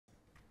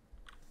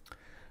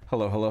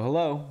Hello, hello,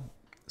 hello.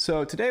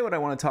 So today what I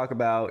want to talk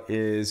about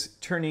is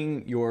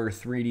turning your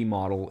 3D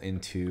model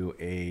into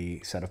a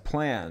set of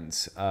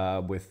plans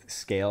with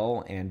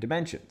scale and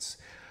dimensions.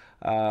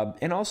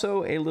 And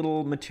also a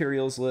little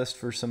materials list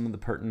for some of the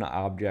pertinent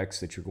objects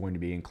that you're going to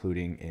be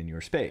including in your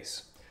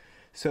space.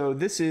 So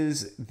this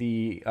is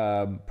the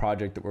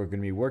project that we're going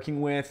to be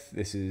working with.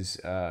 This is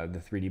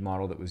the 3D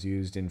model that was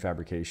used in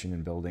fabrication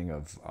and building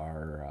of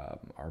our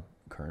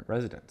current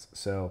residence.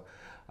 So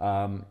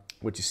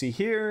what you see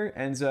here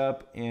ends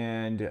up,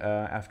 and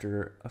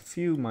after a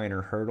few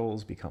minor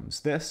hurdles,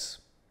 becomes this.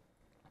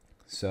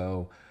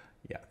 So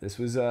yeah, this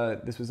was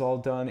all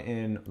done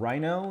in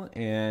Rhino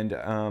and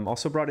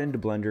also brought into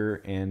Blender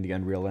and the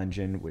Unreal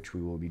Engine, which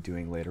we will be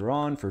doing later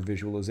on for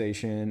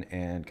visualization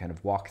and kind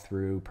of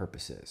walkthrough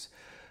purposes.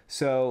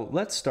 So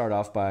let's start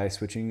off by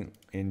switching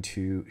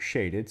into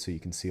shaded so you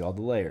can see all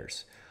the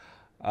layers.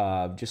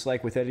 Just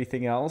like with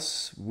anything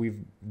else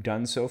we've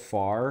done so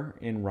far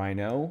in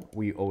Rhino,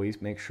 we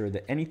always make sure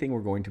that anything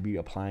we're going to be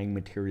applying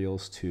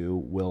materials to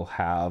will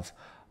have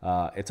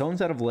its own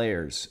set of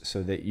layers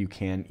so that you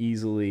can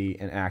easily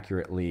and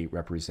accurately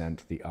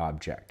represent the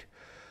object.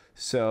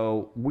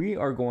 So we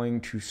are going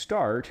to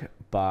start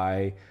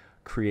by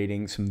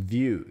creating some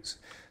views.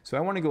 So I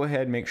want to go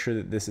ahead and make sure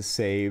that this is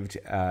saved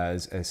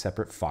as a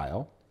separate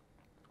file,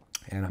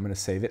 and I'm going to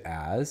save it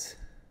as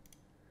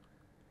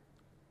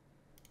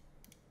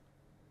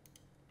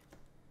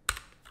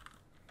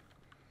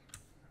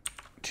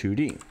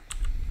 (2D).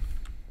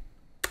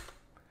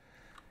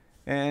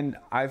 And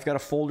I've got a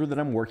folder that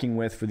I'm working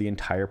with for the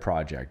entire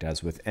project.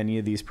 As with any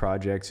of these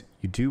projects,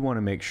 you do want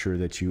to make sure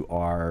that you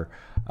are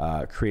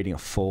creating a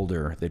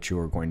folder that you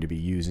are going to be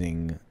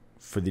using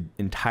for the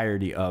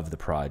entirety of the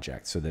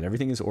project so that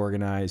everything is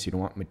organized. You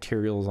don't want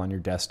materials on your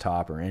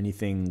desktop or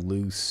anything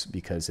loose,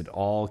 because it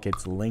all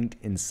gets linked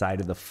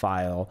inside of the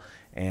file,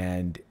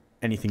 and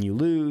anything you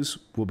lose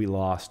will be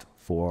lost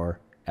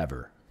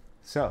forever.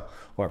 So,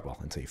 or well,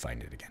 until you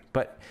find it again.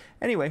 But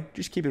anyway,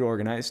 just keep it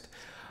organized.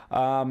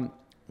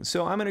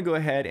 So I'm going to go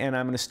ahead and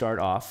I'm going to start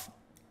off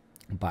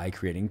by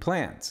creating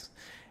plans.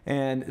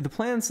 And the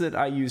plans that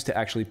I use to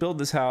actually build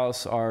this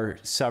house are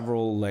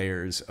several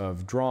layers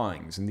of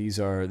drawings. And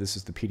this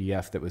is the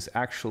PDF that was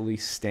actually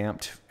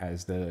stamped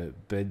as the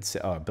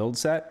build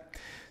set.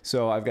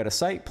 So I've got a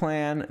site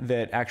plan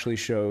that actually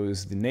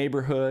shows the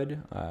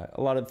neighborhood. A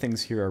lot of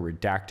things here are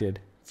redacted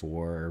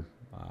for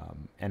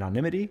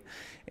anonymity,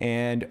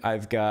 and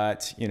I've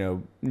got,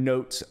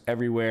 notes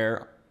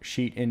everywhere,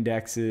 sheet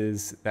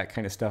indexes, that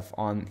kind of stuff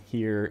on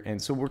here.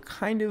 And so we're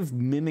kind of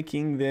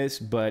mimicking this,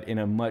 but in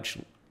a much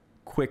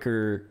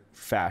quicker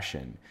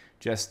fashion,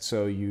 just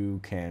so you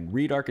can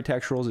read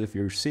architecturals if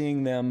you're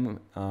seeing them,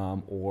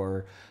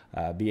 or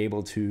be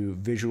able to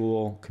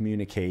visual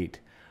communicate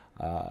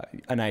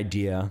an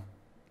idea.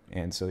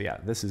 And so, yeah,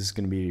 this is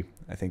going to be,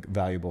 I think,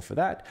 valuable for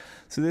that.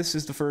 So this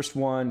is the first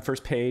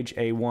page,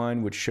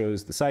 A1, which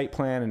shows the site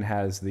plan and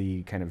has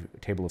the kind of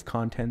table of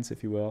contents,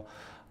 if you will.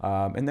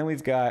 And then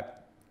we've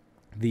got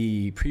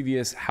the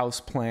previous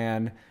house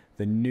plan,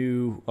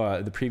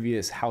 the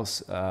previous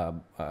house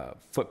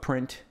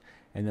footprint,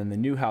 and then the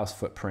new house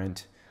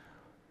footprint.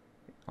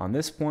 On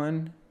this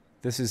one,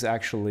 this is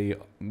actually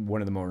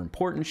one of the more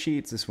important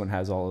sheets. This one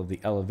has all of the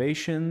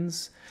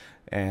elevations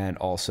and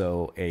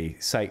also a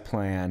site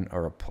plan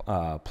or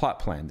a plot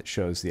plan that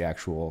shows the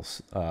actual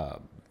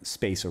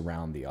space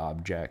around the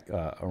object,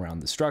 around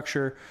the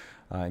structure,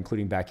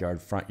 including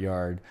backyard, front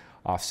yard,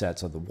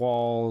 offsets of the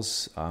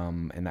walls,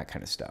 and that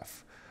kind of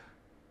stuff.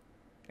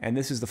 And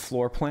this is the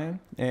floor plan,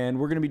 and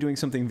we're going to be doing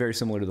something very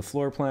similar to the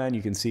floor plan.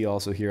 You can see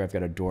also here I've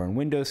got a door and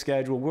window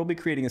schedule. We'll be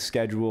creating a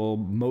schedule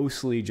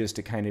mostly just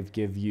to kind of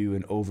give you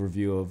an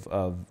overview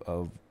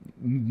of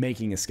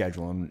making a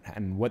schedule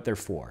and what they're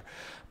for.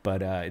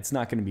 But it's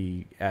not going to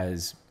be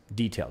as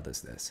detailed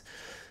as this.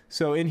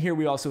 So in here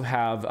we also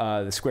have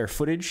the square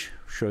footage,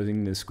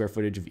 showing the square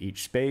footage of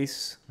each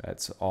space.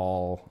 That's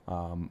all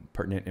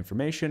pertinent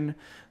information.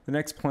 The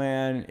next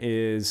plan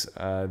is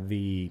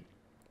the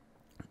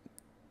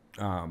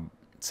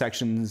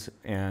sections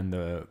and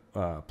the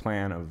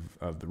plan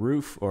of the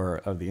roof or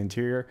of the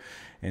interior.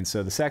 And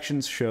so the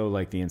sections show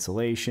like the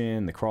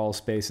insulation, the crawl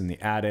space in the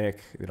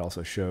attic. It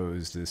also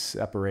shows the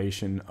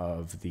separation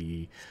of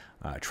the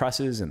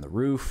trusses and the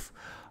roof.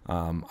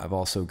 I've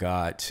also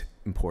got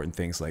important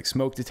things like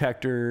smoke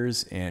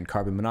detectors and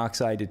carbon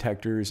monoxide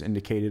detectors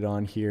indicated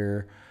on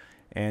here,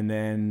 and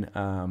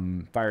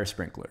then fire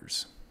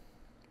sprinklers.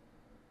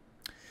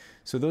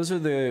 So those are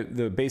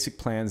the basic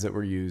plans that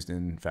were used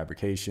in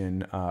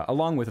fabrication,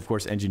 along with, of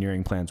course,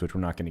 engineering plans, which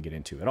we're not going to get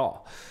into at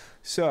all.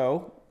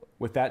 So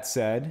with that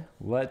said,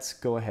 let's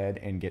go ahead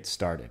and get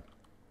started.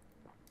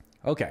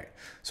 Okay,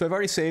 so I've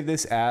already saved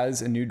this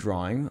as a new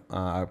drawing,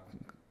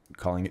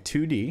 calling it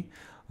 2D.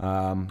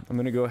 I'm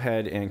going to go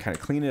ahead and kind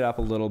of clean it up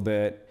a little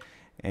bit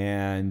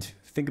and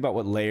think about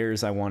what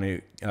layers I want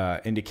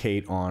to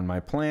indicate on my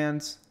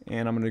plans.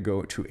 And I'm going to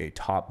go to a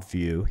top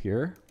view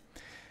here.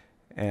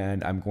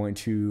 And I'm going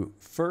to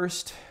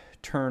first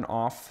turn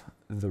off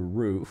the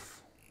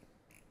roof.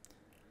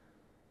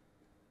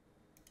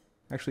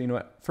 Actually, you know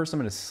what? First, I'm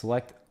going to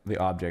select the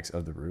objects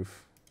of the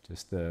roof,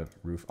 just the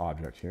roof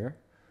object here.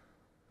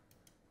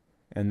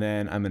 And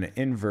then I'm going to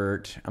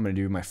invert. I'm going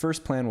to do my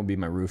first plan will be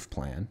my roof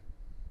plan.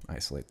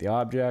 Isolate the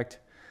object.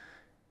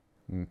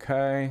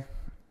 Okay.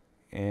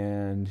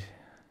 And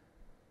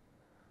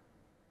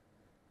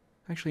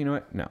actually, you know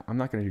what? No, I'm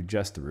not going to do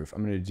just the roof.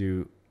 I'm going to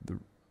do the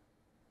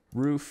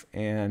roof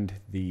and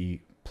the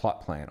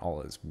plot plan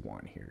all as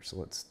one here. So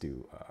let's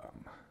do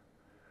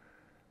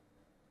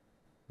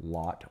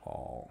lot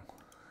all.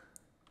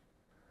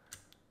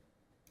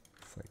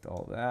 Select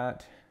all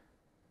that.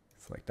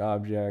 Select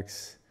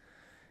objects.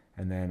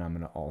 And then I'm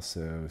going to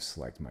also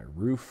select my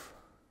roof.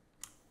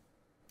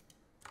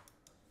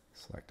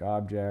 Select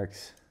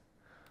objects.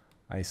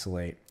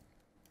 Isolate.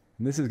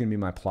 And this is going to be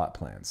my plot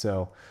plan.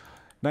 So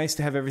nice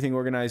to have everything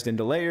organized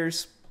into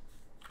layers.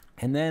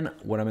 And then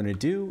what I'm going to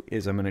do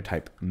is I'm going to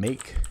type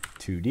make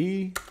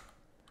 2D.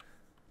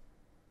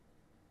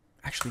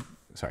 Actually,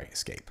 sorry,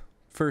 escape.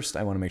 First,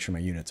 I want to make sure my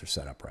units are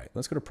set up right.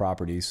 Let's go to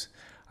properties.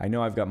 I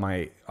know I've got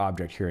my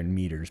object here in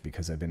meters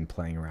because I've been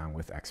playing around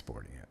with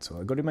exporting it. So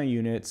I'll go to my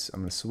units. I'm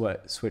going to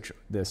switch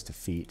this to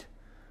feet.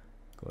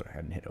 Go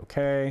ahead and hit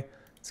OK.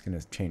 It's going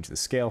to change the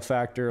scale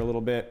factor a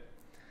little bit.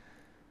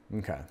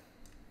 Okay.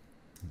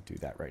 Do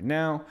that right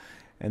now.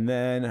 And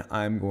then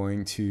I'm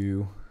going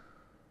to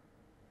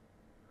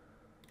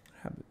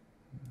have it.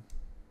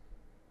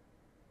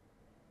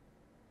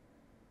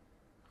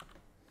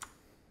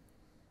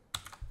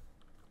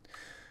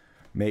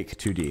 Make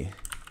 2D.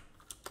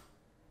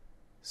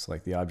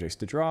 Select the objects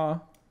to draw.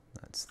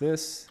 That's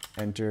this.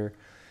 Enter.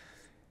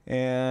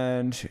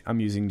 And I'm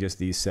using just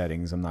these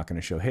settings. I'm not going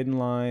to show hidden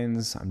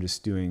lines. I'm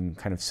just doing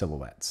kind of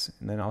silhouettes.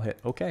 And then I'll hit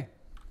OK.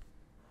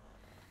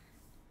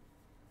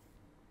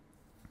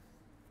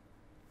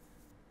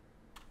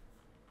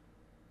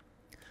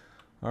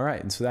 All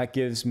right, and so that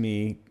gives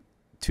me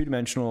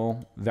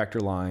two-dimensional vector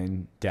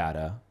line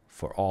data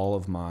for all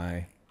of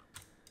my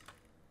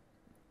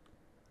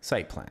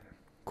site plan.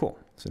 Cool.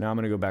 So now I'm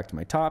going to go back to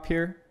my top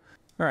here.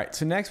 All right,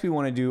 so next we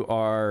want to do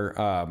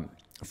our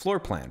floor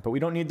plan, but we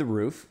don't need the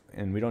roof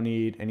and we don't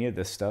need any of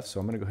this stuff. So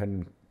I'm going to go ahead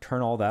and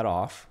turn all that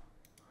off.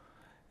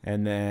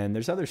 And then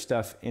there's other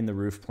stuff in the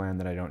roof plan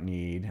that I don't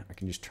need. I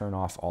can just turn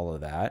off all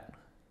of that.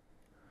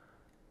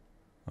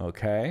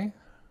 Okay.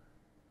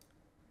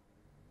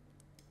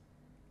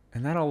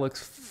 And that all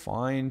looks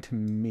fine to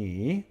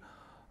me.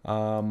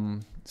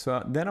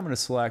 So then I'm going to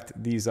select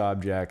these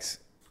objects.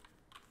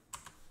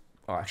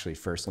 Oh, actually,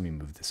 first let me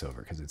move this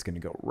over because it's going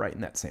to go right in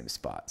that same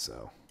spot.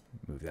 So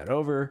move that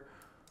over.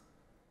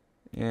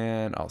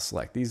 And I'll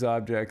select these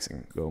objects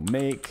and go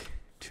make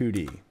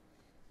 2D.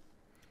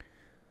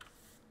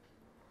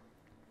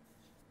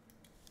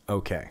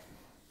 Okay.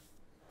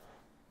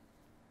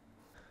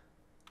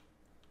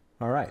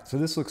 All right, so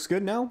this looks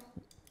good now.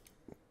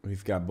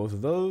 We've got both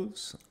of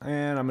those,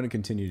 and I'm going to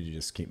continue to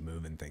just keep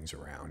moving things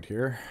around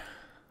here.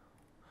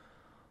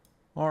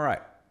 All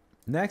right,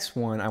 next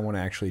one I want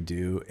to actually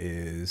do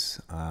is,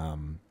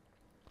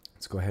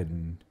 let's go ahead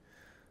and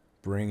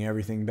bring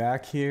everything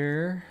back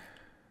here.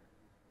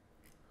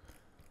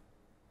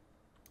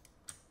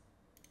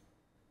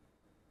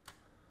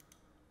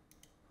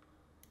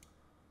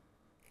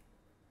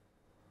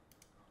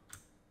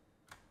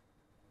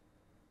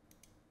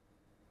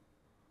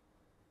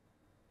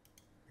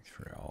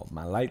 All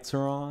my lights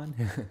are on.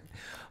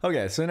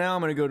 Okay, so now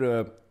I'm going to go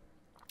to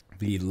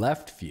the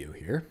left view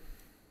here.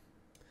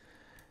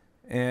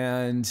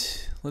 And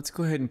let's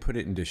go ahead and put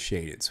it into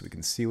shaded so we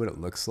can see what it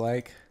looks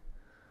like.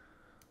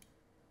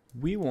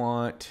 We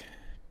want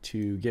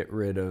to get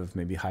rid of,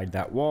 maybe hide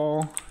that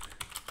wall.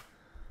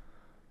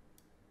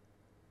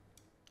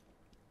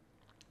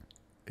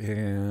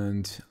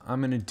 And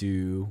I'm going to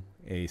do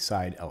a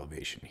side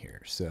elevation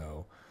here.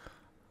 So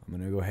I'm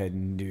going to go ahead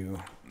and do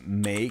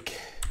make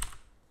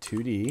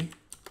 2D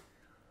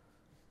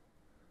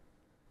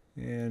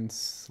and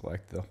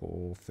select the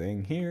whole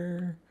thing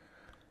here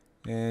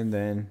and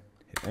then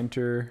hit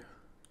enter.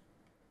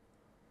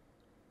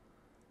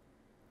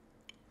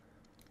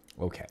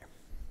 Okay.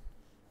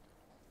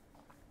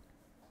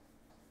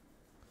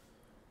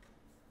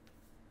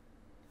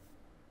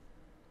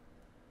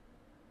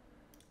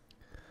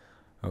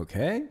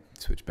 Okay,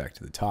 switch back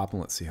to the top and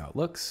let's see how it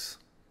looks.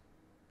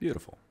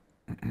 Beautiful.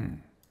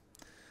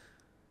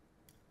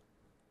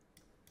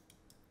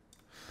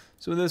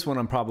 So this one,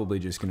 I'm probably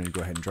just going to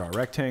go ahead and draw a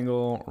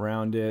rectangle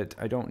around it.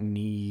 I don't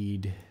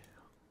need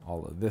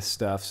all of this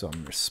stuff, so I'm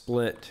going to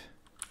split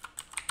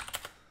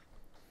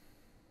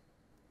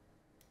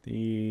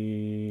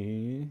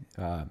the,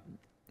 actually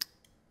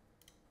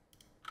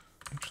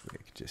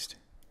I could just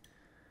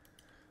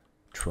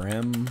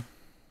trim,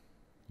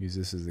 use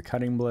this as the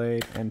cutting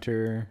blade,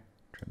 enter,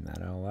 trim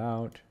that all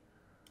out.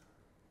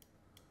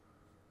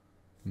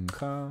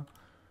 Okay.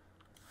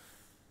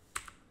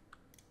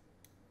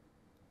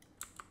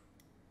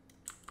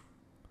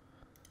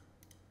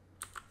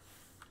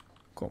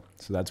 Cool.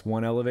 So that's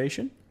one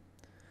elevation.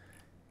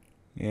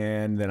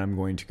 And then I'm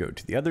going to go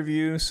to the other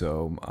view.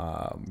 So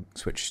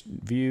switch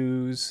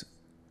views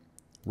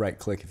right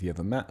click if you have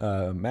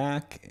a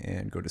Mac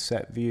and go to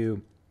set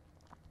view.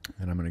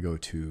 And I'm going to go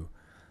to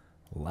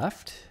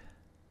left.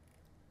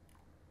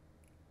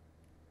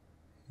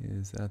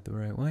 Is that the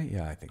right way?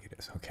 Yeah, I think it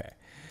is. Okay.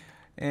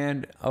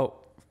 And, oh,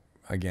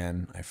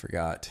 again, I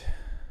forgot.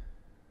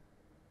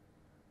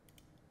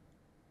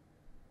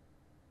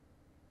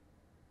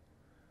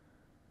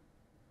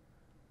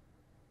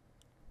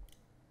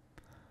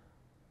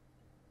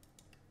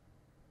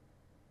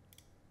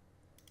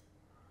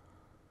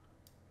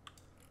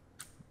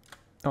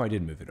 Oh, I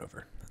did move it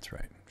over. That's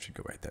right. Should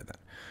go right there then.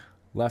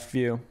 Left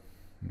view.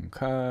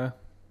 Okay.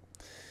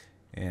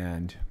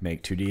 And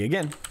make 2D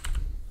again.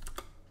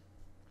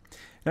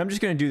 And I'm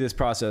just going to do this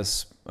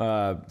process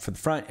for the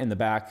front and the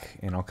back,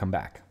 and I'll come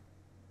back.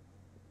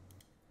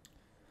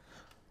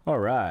 All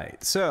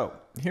right, so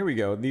here we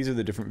go. These are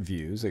the different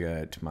views. I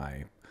got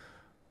my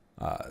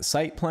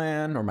site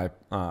plan, or my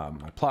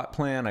plot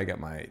plan. I got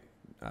my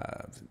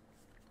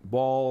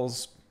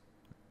walls.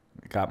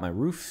 I got my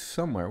roof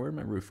somewhere. Where'd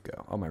my roof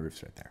go? Oh, my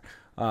roof's right there.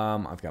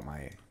 I've got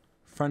my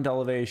front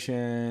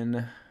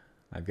elevation.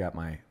 I've got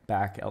my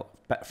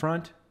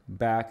front,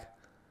 back,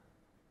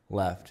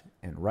 left,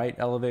 and right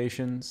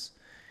elevations.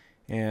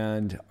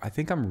 And I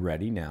think I'm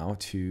ready now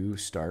to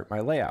start my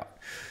layout.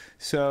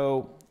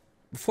 So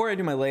before I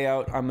do my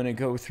layout, I'm going to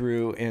go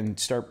through and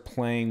start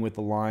playing with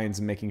the lines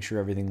and making sure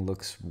everything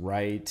looks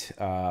right.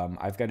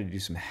 I've got to do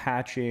some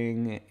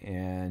hatching,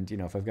 and you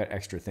know, if I've got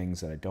extra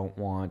things that I don't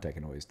want, I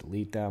can always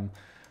delete them.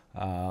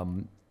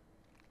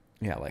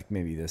 Yeah, like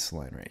maybe this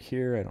line right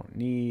here I don't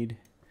need.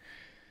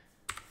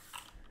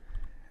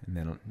 And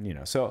then, you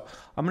know, so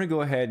I'm going to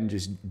go ahead and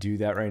just do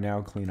that right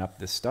now, clean up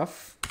this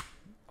stuff.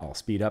 I'll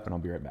speed up and I'll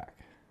be right back.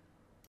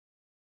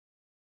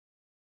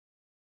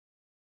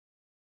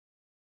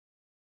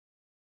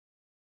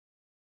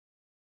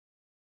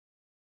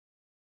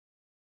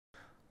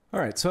 All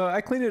right, so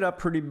I cleaned it up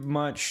pretty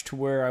much to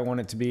where I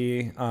want it to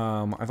be.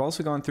 I've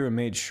also gone through and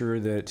made sure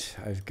that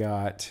I've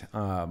got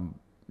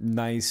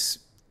nice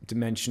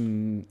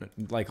dimension,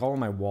 like all of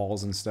my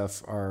walls and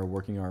stuff are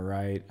working all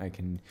right. I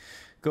can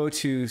go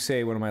to,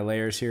 say, one of my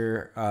layers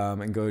here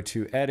and go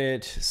to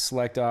edit,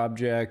 select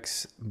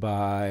objects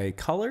by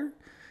color.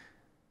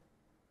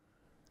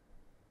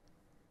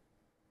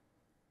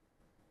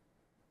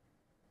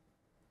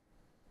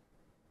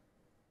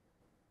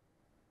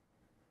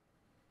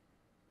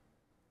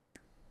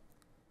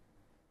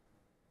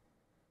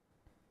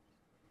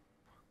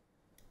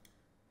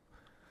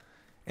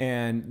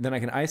 And then I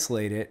can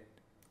isolate it.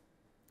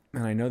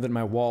 And I know that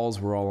my walls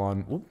were all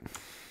on,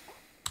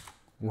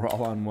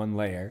 one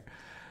layer.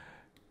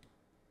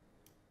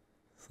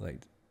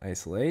 Select,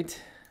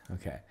 isolate.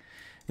 Okay.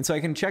 And so I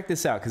can check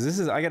this out, because this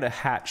is, I got a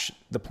hatch.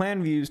 The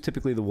plan views,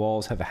 typically the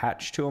walls have a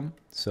hatch to them.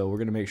 So we're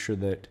going to make sure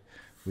that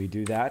we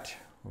do that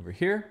over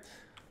here.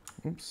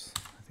 Oops.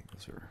 I think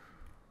those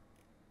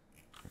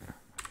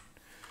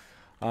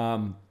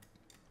are.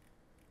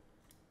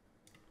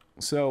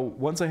 So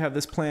once I have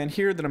this plan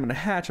here that I'm going to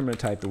hatch, I'm going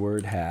to type the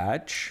word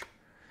hatch.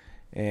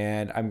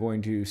 And I'm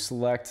going to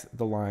select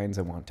the lines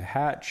I want to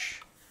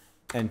hatch,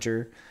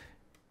 enter.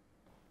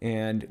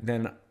 And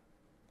then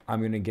I'm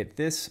going to get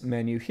this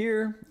menu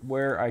here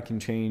where I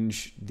can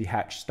change the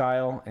hatch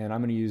style. And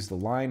I'm going to use the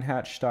line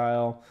hatch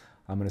style.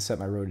 I'm going to set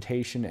my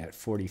rotation at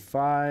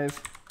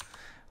 45.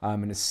 I'm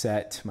going to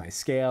set my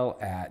scale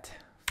at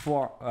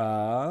 4.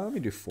 Let me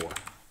do 4.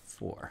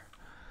 4.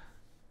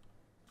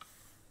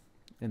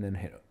 And then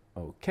hit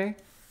OK.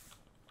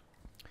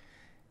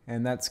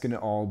 And that's going to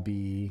all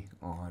be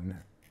on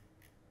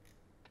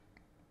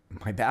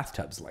my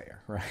bathtubs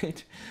layer,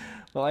 right?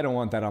 Well, I don't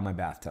want that on my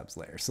bathtubs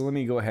layer. So let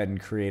me go ahead and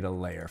create a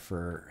layer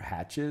for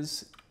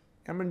hatches.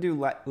 I'm going to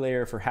do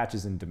layer for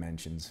hatches and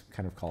dimensions,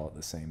 kind of call it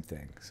the same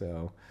thing.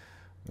 So,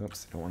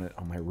 oops, I don't want it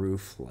on my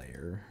roof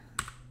layer.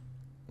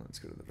 Let's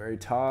go to the very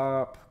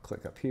top,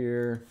 click up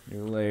here,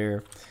 new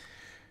layer.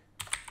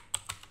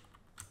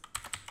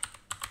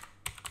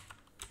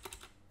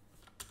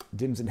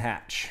 Dims and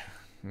hatch.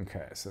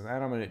 Okay, so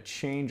then I'm going to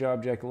change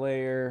object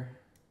layer,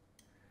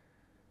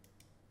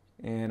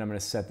 and I'm going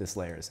to set this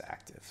layer as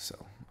active. So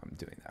I'm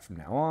doing that from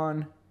now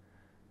on.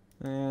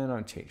 And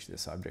I'll change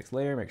this object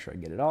layer, make sure I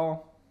get it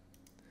all.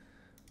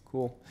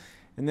 Cool.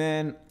 And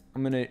then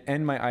I'm going to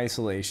end my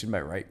isolation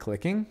by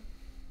right-clicking.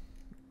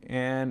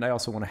 And I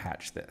also want to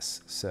hatch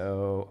this.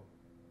 So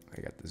I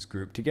got this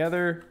group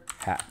together,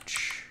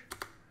 hatch.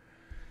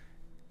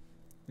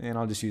 And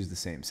I'll just use the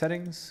same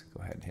settings.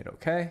 Go ahead and hit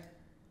OK.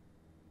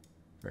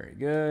 Very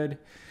good.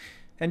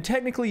 And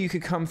technically you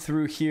could come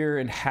through here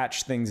and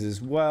hatch things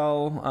as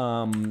well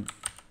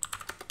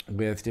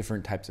with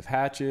different types of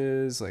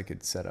hatches. I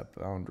could set up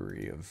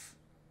boundary of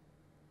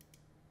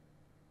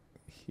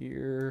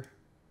here.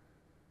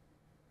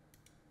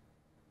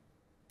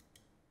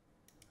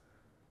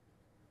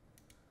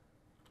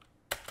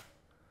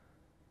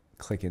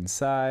 Click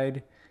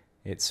inside.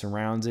 It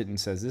surrounds it and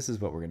says this is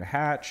what we're going to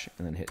hatch,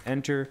 and then hit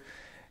enter.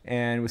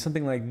 And with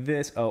something like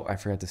this, oh, I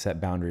forgot to set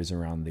boundaries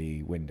around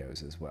the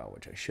windows as well,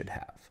 which I should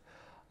have.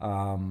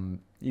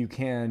 You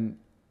can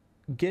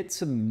get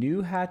some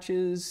new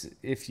hatches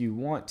if you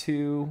want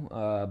to,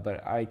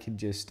 but I could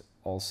just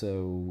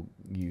also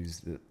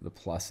use the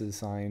pluses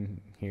sign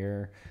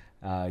here.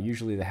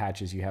 Usually the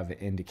hatches, you have an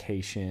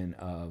indication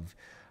of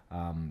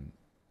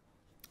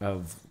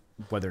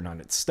whether or not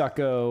it's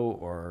stucco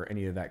or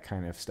any of that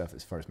kind of stuff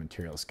as far as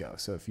materials go.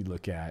 So if you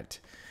look at,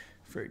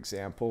 for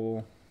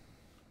example,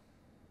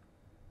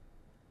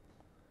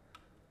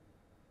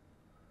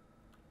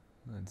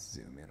 let's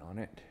zoom in on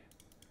it.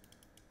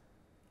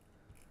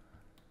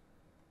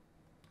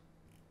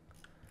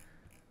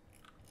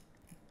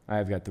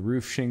 I've got the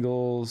roof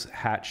shingles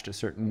hatched a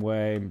certain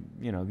way.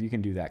 You know, you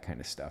can do that kind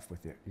of stuff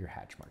with your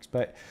hatch marks,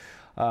 but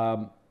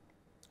I'm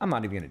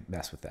not even going to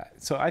mess with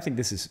that. So I think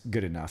this is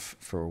good enough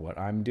for what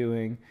I'm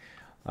doing.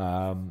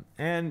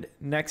 And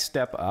next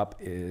step up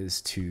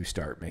is to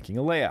start making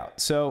a layout.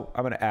 So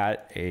I'm going to add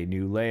a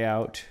new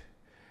layout,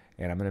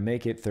 and I'm going to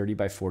make it 30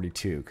 by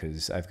 42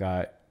 because I've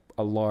got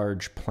a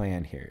large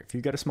plan here. If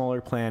you've got a smaller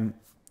plan,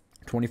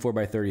 24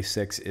 by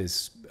 36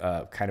 is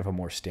kind of a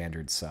more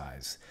standard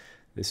size.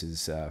 This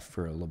is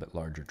for a little bit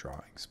larger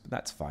drawings, but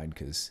that's fine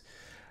because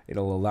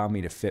it'll allow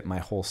me to fit my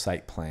whole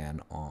site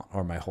plan on,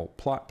 or my whole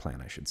plot plan,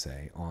 I should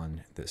say,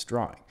 on this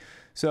drawing.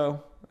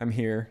 So I'm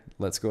here.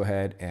 Let's go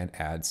ahead and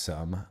add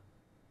some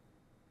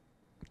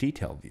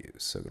detail views.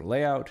 So go to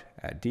layout,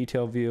 add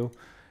detail view,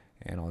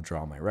 and I'll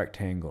draw my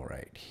rectangle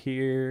right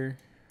here.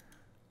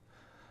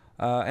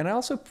 And I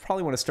also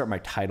probably want to start my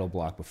title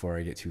block before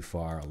I get too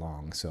far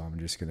along. So I'm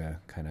just going to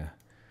kind of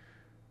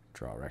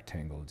draw a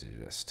rectangle to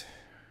just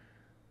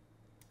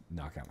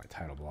knock out my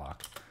title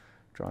block.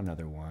 Draw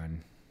another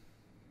one.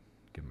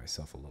 Give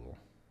myself a little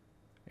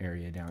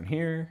area down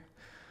here.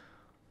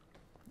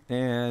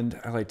 And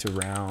I like to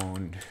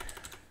round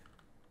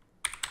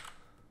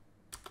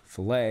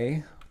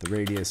fillet the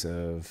radius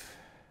of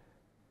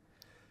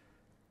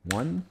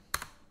 1.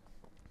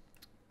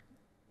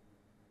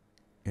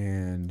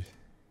 And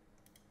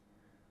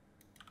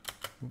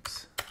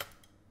oops.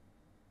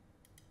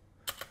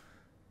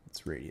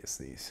 Let's radius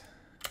these.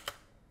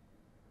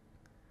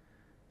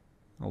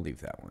 I'll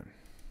leave that one.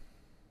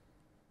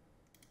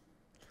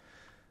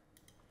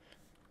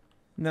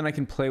 And then I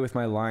can play with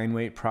my line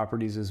weight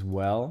properties as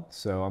well.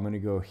 So I'm going to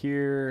go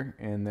here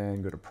and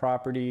then go to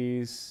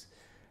properties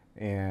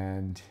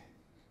and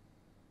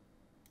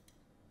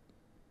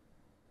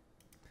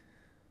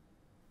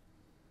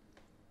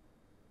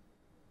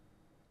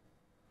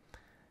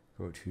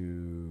go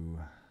to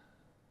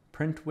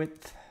print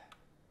width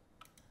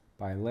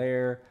by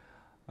layer.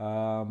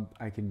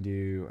 I can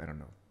do, I don't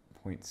know,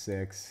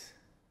 0.6.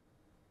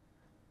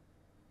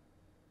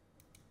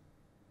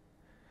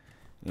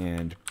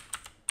 And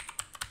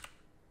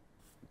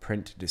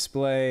print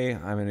display,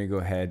 I'm going to go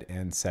ahead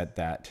and set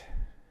that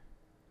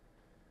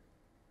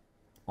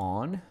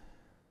on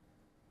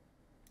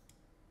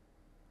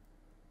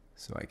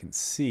so I can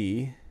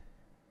see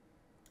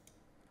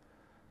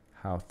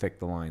how thick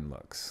the line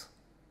looks.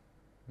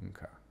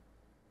 Okay.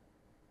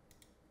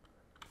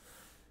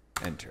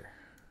 Enter.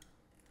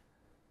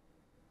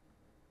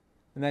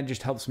 And that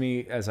just helps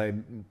me as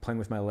I'm playing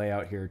with my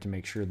layout here to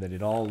make sure that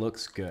it all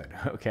looks good.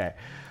 Okay.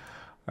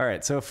 All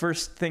right, so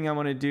first thing I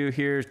want to do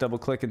here is double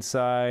click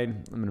inside.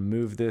 I'm going to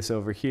move this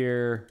over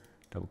here,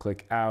 double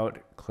click out,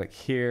 click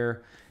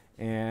here,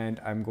 and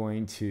I'm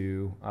going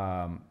to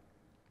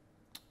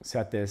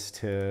set this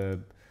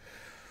to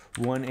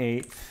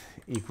 1/8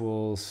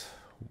 equals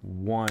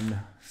 1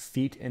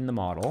 feet in the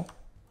model.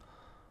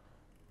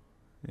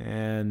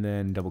 And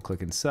then double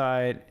click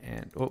inside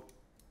and oh,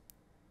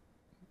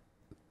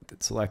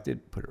 it's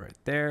selected, put it right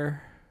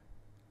there.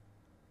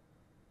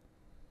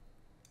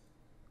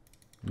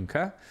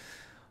 Okay.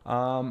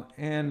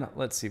 And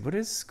let's see, what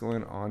is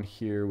going on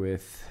here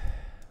with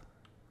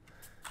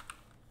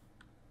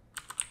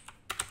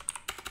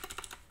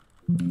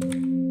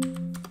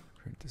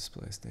print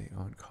display state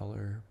on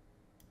color,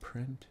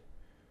 print.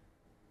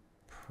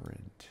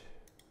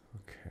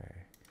 Okay.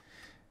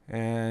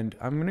 And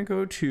I'm going to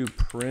go to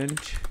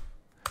print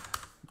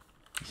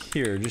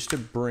here just to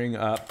bring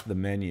up the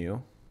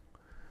menu.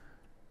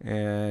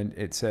 And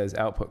it says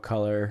output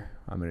color.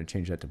 I'm going to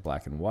change that to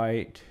black and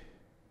white.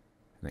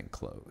 And then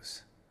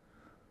close.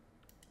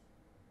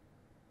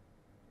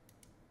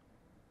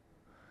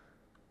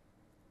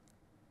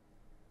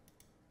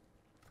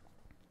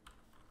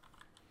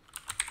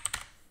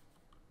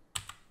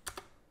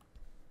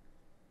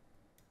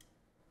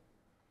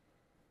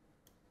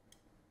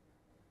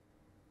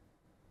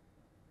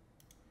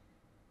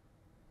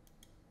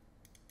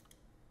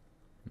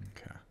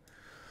 Okay.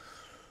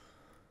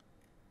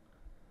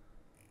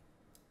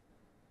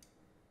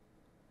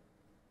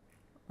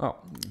 Oh,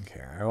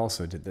 okay. I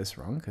also did this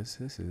wrong because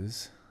this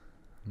is,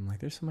 I'm like,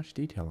 there's so much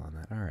detail on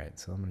that. All right,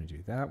 so I'm going to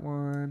do that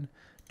one,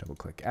 double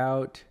click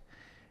out,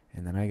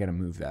 and then I got to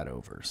move that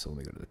over. So let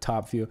me go to the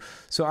top view.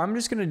 So I'm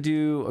just going to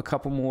do a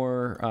couple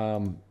more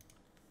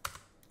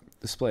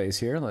displays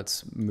here.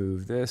 Let's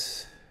move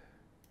this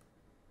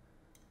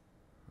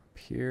up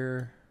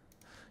here.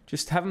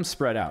 Just have them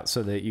spread out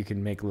so that you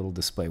can make little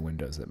display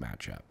windows that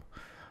match up.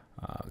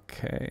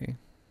 Okay.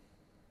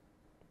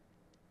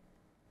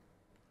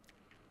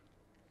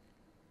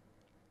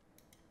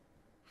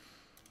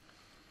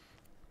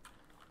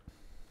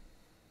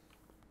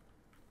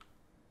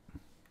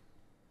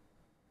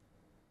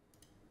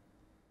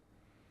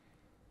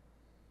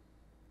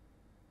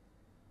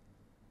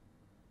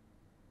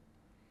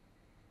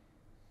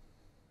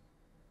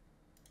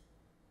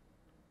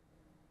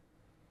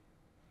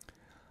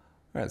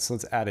 All right, so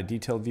let's add a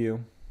detail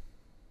view.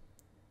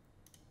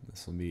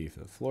 This will be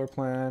for the floor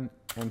plan.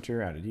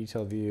 Enter, add a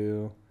detail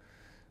view.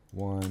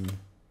 1,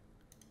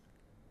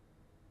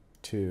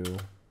 2,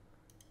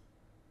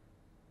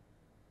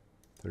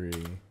 3,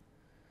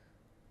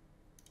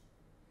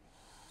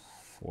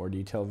 4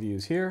 detail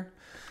views here.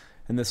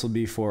 And this will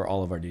be for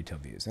all of our detail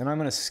views. And I'm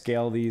going to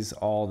scale these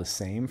all the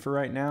same for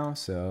right now.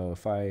 So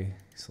if I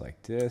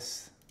select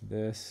this,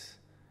 this,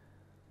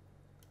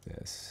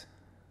 this,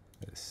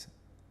 this,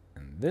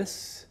 and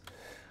this,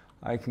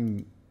 I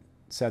can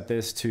set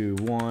this to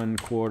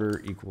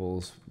 1/4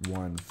 equals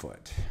 1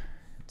 foot.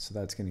 So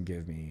that's going to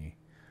give me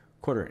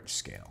 1/4 inch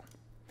scale.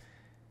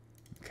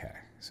 Okay,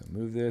 so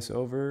move this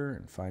over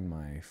and find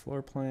my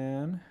floor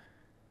plan.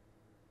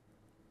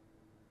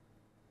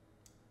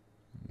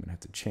 I'm going to have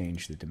to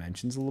change the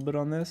dimensions a little bit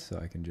on this, so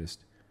I can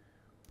just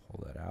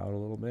pull that out a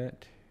little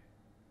bit.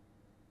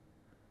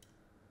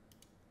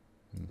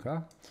 Okay.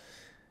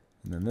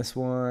 And then this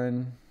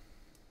one.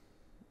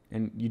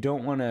 And you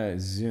don't want to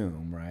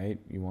zoom, right?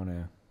 You want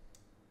to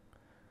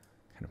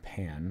kind of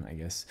pan, I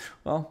guess.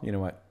 Well, you know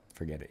what?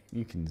 Forget it.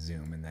 You can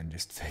zoom and then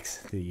just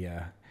fix the,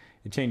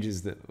 it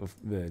changes the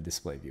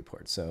display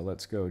viewport. So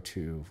let's go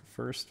to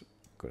first,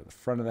 go to the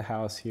front of the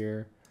house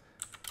here,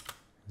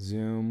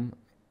 zoom,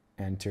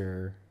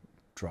 enter,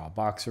 draw a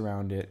box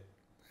around it.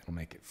 It'll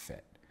make it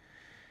fit.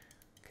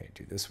 Okay,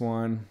 do this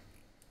one.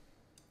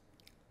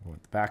 Go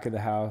at the back of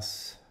the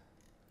house,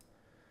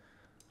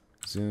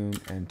 zoom,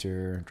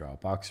 enter, draw a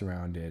box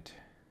around it,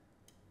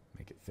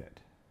 make it fit.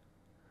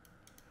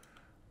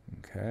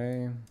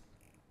 Okay.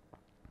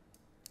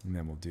 And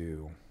then we'll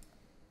do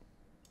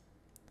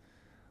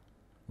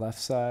left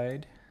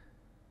side.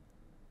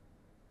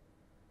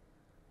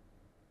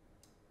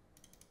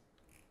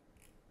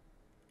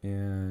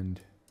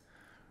 And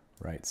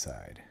right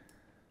side.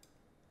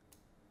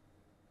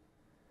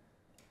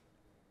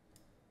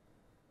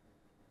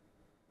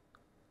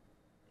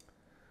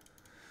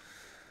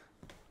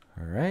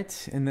 All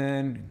right, and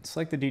then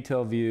select the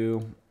detail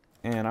view,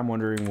 and I'm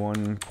wondering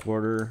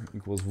 1/4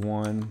 equals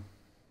 1.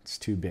 It's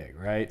too big,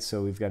 right?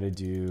 So we've got to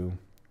do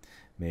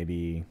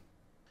maybe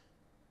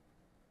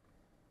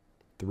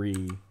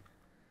 3.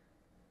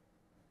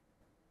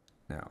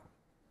 No.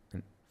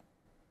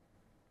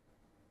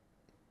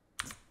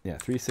 Yeah,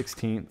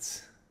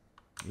 3/16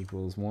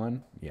 equals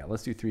 1. Yeah,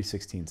 let's do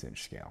 3/16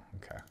 inch scale.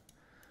 Okay.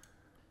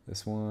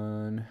 This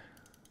one.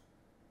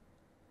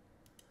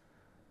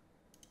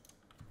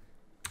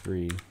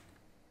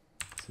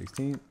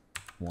 3/16,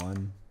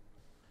 1.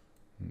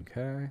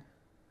 Okay.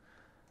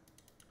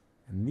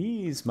 And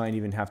these might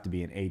even have to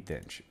be an 1/8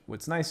 inch.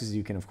 What's nice is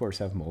you can, of course,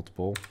 have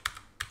multiple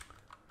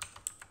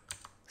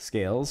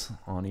scales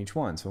on each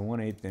one. So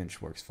 1/8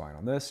 inch works fine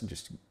on this. And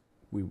just,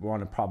 we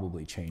want to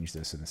probably change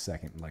this in a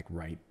second, like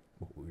write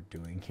what we're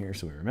doing here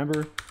so we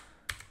remember.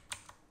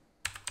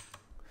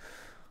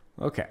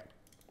 Okay.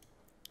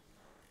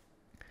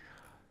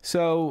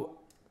 So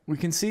we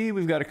can see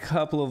we've got a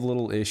couple of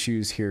little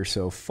issues here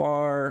so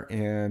far,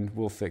 and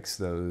we'll fix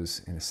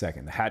those in a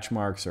second. The hatch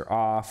marks are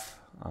off,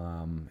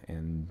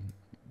 and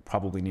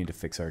probably need to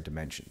fix our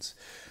dimensions.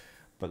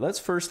 But let's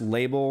first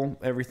label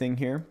everything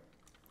here.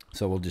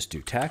 So we'll just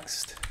do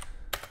text.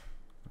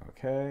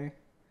 Okay.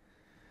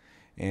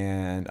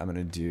 And I'm going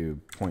to do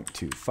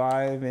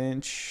 0.25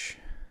 inch.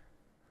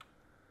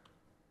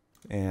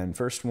 And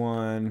first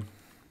one,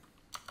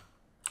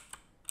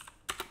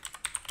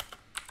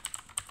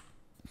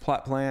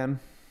 plot plan.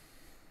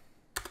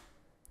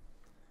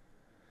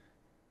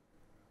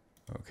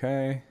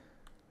 Okay.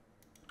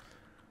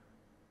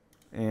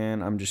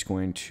 And I'm just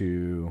going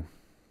to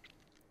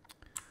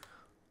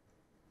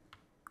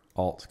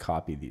alt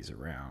copy these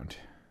around.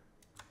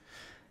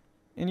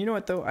 And you know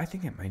what though? I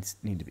think it might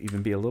need to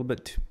even be a little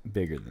bit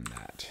bigger than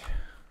that.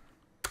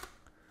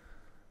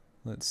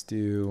 Let's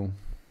do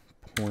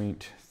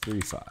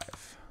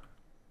 0.35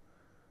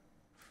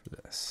 for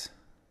this.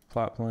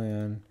 Plot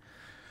plan.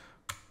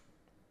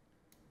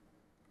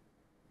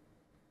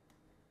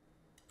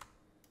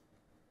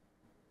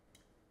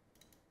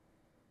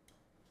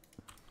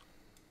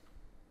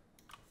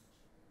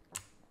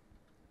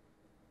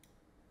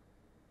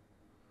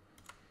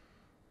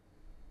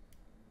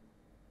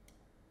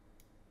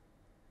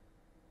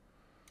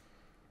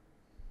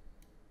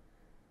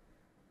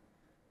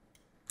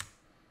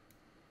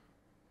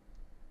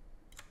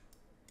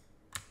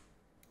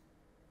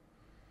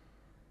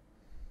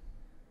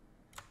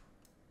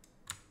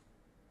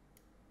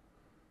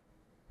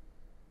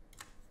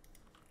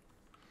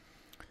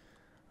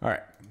 All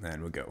right,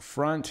 then we'll go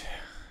front.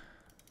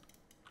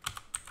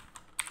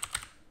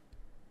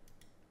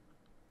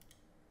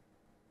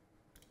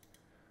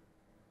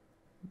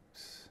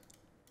 Oops.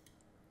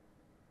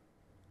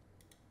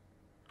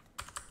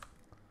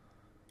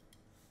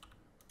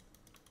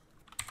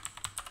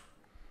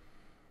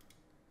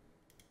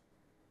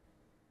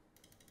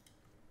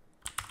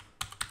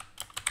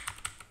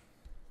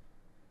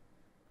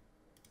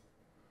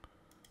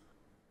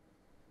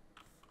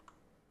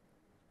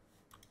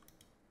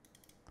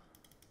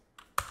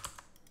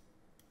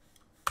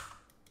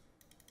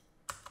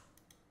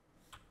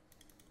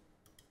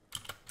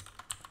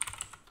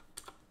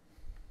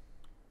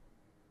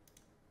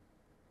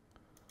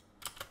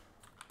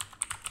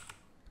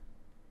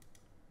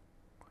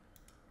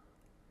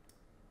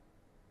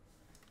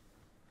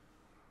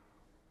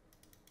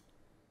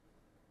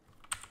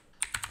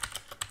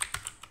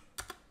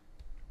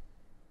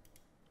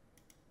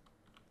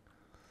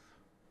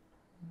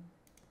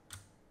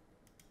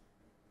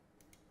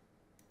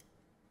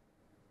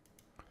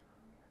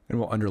 And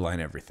we'll underline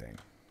everything.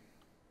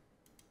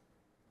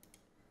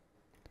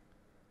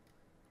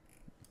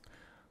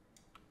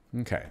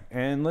 Okay,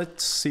 and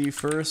let's see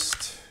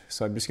first.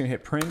 So I'm just gonna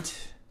hit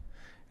print,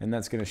 and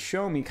that's gonna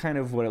show me kind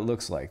of what it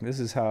looks like.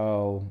 This is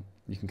how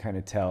you can kind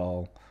of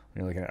tell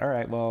when you're looking at, all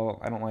right, well,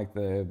 I don't like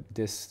the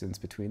distance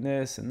between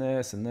this and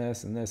this and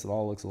this and this. It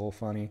all looks a little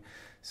funny.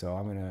 So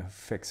I'm gonna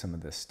fix some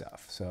of this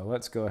stuff. So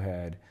let's go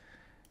ahead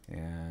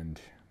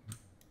and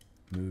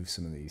move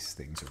some of these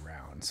things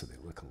around so they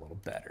look a little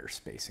better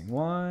spacing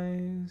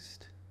wise.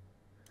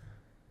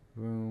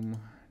 Boom,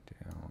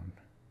 down.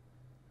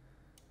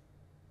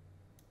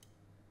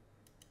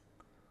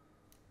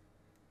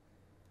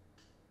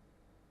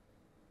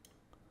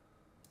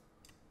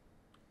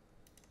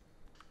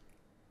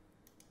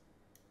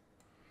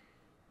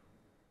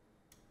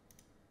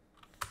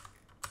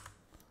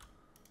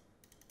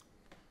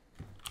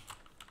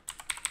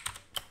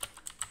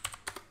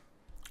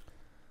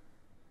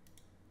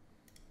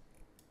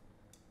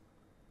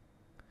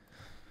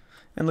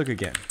 And look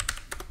again.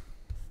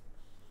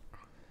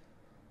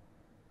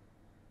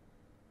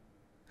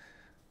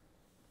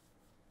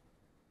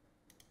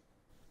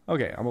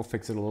 Okay, I'm gonna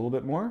fix it a little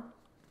bit more.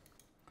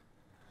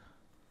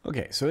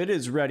 Okay, so it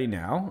is ready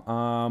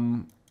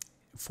now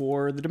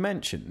for the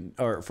dimension,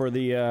 or for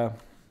the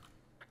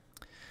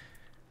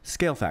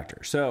scale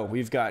factor. So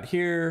we've got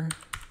here,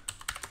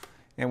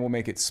 and we'll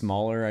make it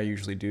smaller. I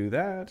usually do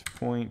that,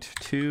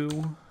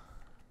 0.2,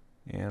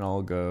 and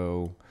I'll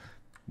go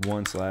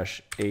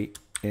 1/8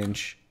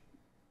 inch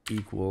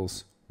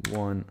equals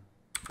 1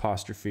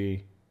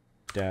 apostrophe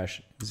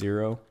dash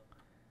 0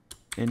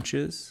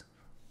 inches.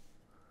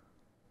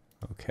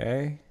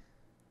 Okay.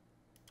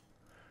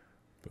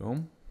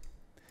 Boom.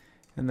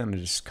 And then I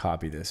just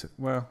copy this.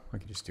 Well, I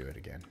can just do it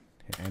again.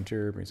 Hit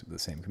enter, brings up the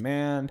same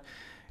command.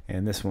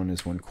 And this one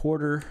is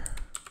 1/4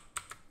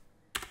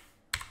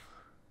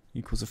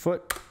 equals a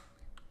foot.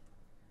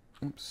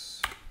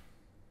 Oops.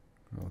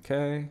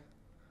 Okay.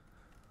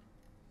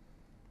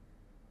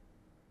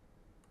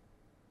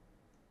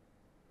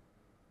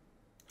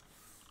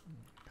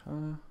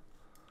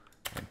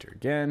 Enter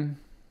again.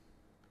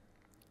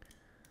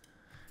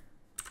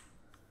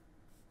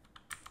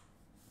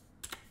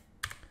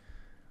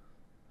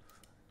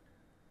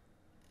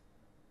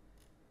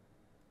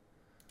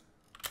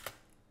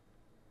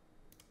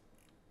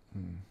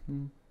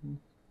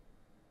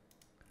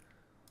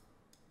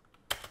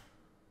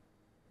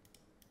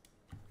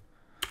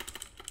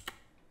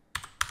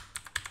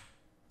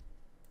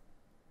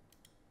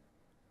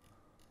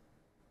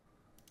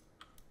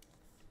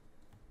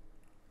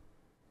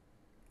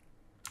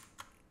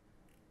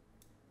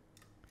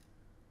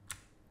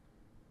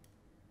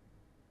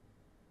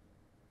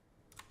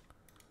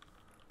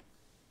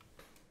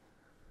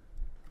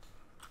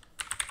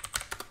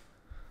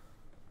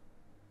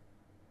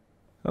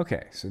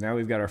 Okay, so now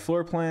we've got our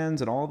floor plans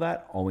and all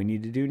that. All we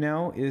need to do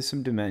now is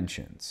some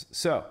dimensions.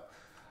 So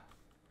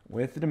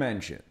with the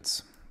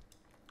dimensions,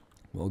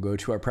 we'll go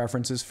to our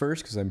preferences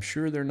first because I'm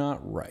sure they're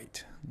not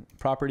right.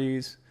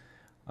 Properties,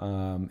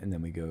 and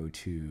then we go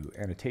to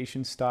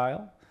annotation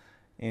style,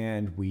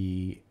 and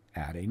we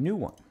add a new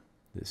one.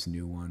 This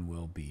new one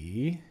will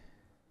be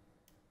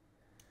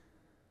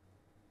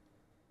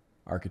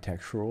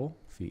architectural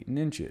feet and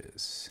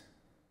inches.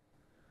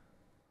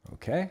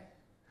 Okay.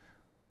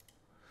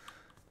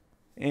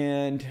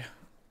 And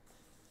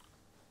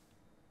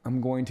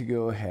I'm going to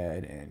go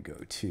ahead and go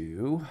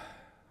to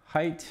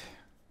height,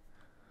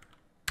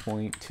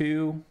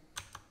 0.2,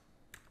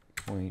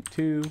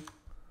 0.2,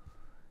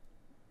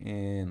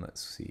 and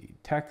let's see,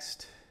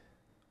 text,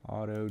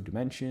 auto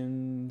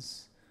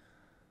dimensions,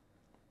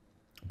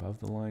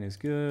 above the line is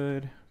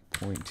good,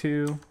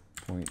 0.2,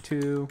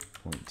 0.2,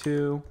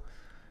 0.2.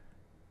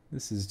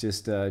 This is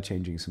just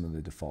changing some of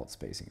the default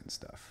spacing and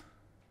stuff.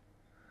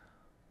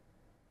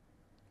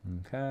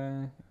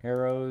 Okay,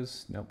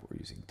 arrows, nope, we're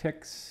using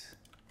ticks,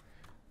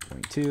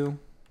 0.2.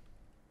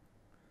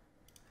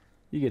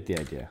 You get the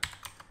idea.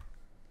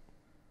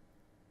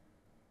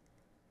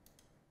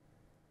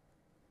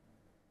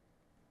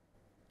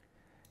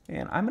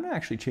 And I'm going to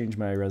actually change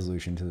my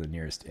resolution to the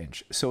nearest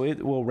inch. So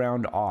it will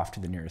round off to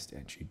the nearest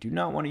inch. You do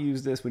not want to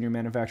use this when you're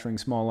manufacturing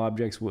small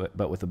objects,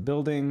 but with a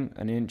building,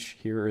 an inch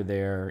here or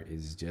there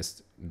is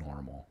just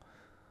normal.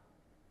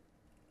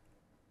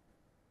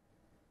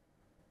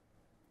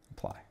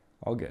 Apply.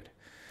 All good.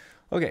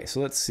 Okay,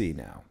 so let's see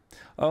now.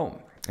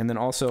 Oh, and then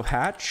also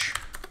hatch.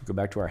 Go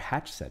back to our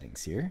hatch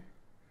settings here.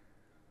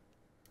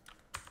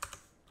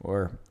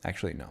 Or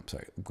actually, no, I'm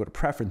sorry. Go to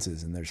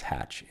preferences and there's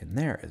hatch in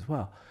there as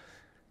well.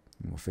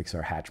 And we'll fix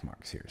our hatch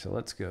marks here. So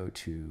let's go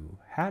to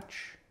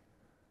hatch,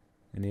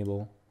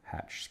 enable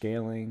hatch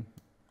scaling,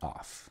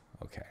 off.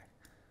 Okay.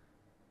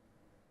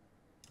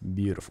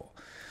 Beautiful.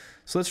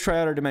 So let's try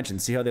out our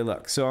dimensions, see how they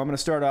look. So I'm going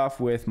to start off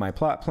with my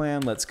plot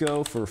plan. Let's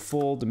go for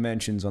full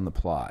dimensions on the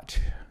plot.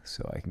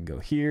 So I can go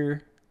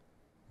here,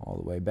 all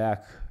the way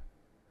back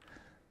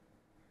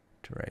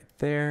to right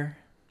there,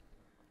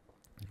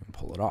 and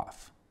pull it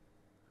off.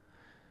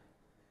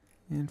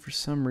 And for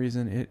some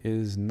reason, it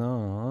is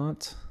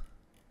not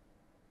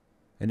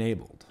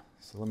enabled.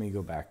 So let me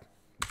go back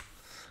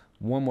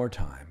one more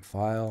time.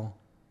 File,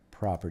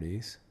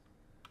 properties,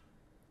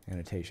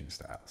 annotation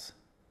styles.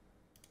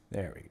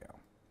 There we go.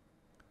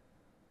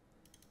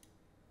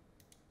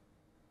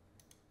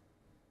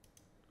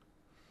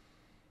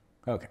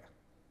 Okay.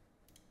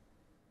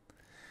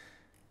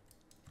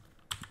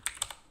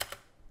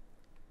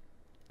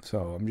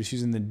 So I'm just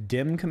using the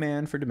dim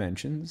command for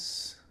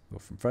dimensions. Go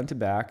from front to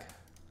back.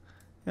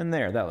 And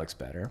there, that looks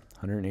better.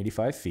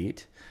 185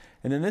 feet.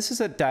 And then this is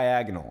a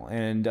diagonal.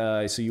 And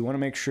so you want to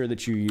make sure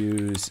that you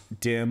use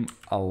dim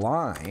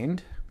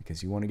aligned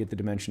because you want to get the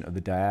dimension of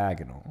the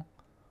diagonal.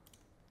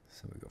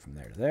 So we go from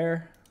there to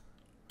there.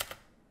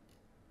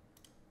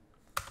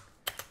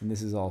 And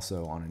this is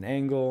also on an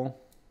angle.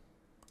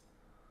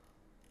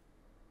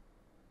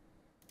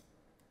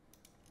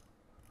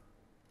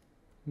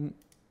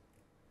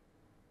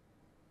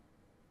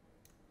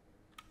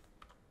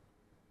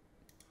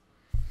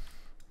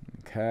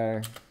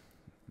 Okay,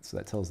 so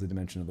that tells the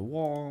dimension of the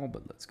wall,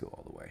 but let's go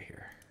all the way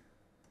here.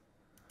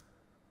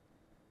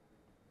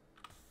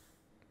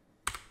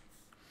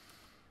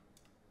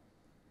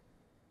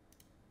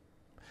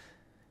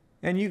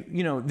 And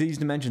you know, these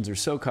dimensions are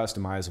so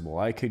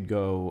customizable. I could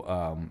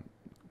go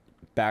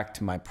back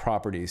to my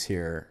properties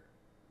here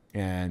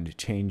and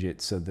change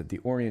it so that the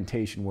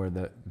orientation where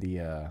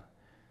the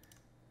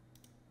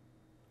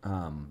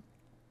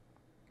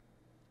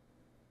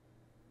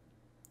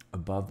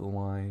above the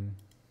line,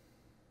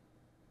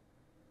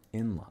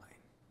 in line,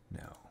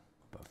 no,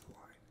 above the line.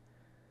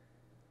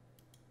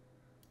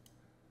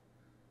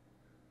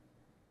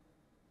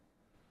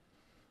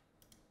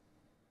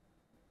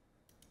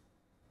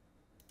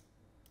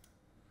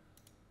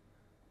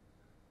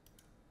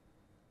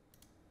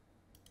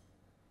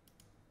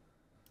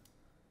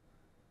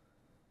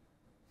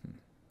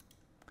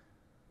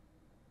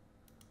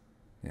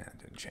 Yeah, it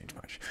didn't change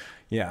much.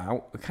 Yeah,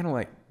 I kind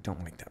of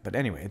don't like that. But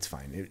anyway, it's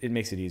fine. It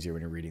makes it easier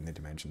when you're reading the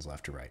dimensions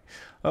left to right.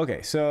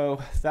 Okay,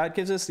 so that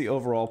gives us the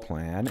overall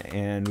plan.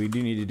 And we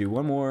do need to do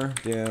one more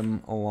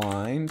dim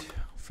aligned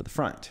for the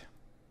front.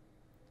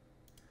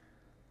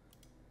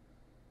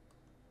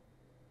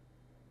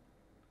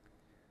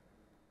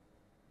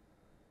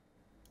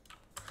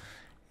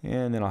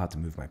 And then I'll have to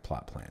move my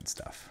plot plan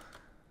stuff.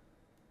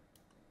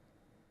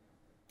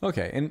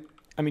 Okay, and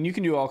I mean, you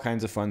can do all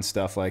kinds of fun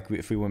stuff, like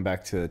if we went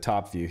back to the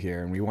top view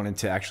here and we wanted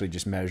to actually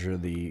just measure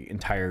the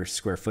entire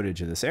square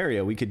footage of this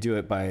area, we could do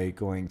it by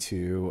going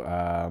to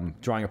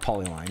drawing a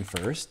polyline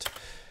first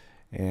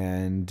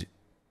and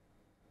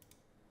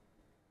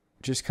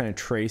just kind of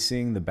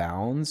tracing the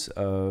bounds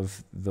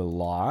of the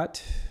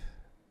lot.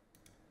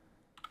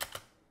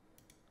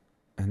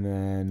 And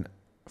then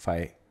if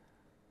I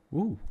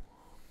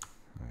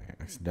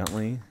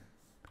accidentally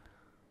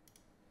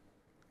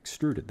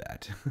extruded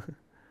that.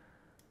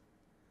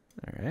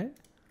 All right.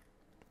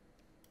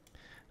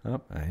 Oh,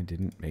 I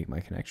didn't make my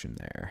connection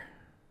there.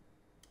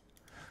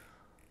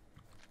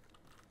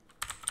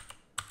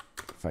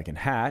 If I can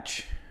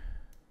hatch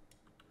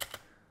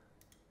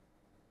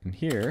in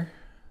here,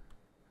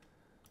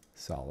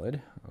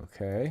 solid,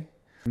 okay.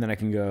 And then I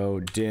can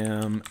go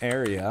dim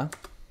area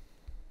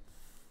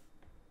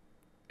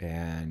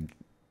and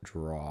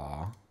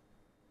draw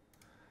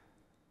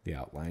the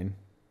outline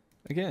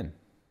again.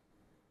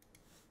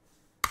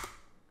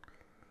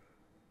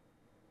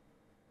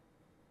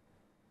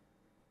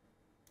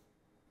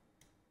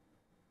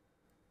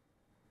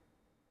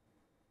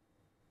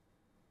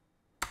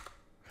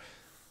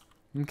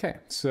 Okay,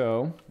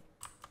 so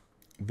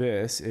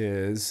this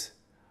is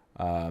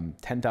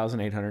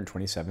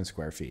 10,827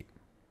 square feet.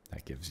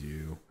 That gives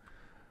you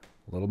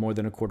a little more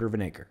than 1/4 of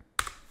an acre,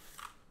 I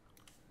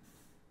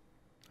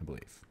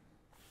believe.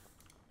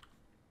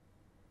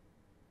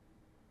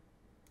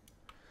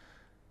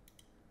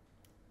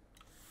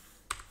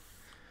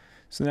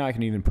 So now I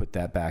can even put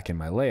that back in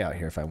my layout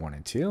here if I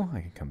wanted to. I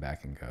can come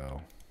back and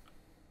go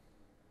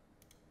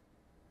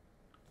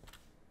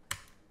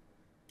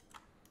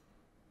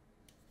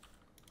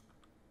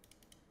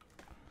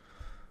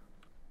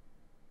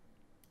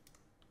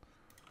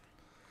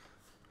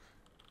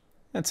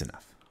that's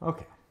enough.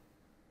 Okay.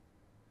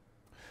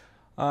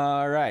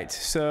 All right,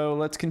 so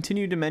let's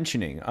continue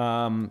dimensioning.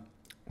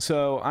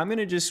 So I'm going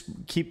to just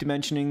keep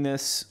dimensioning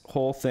this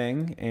whole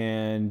thing,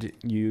 and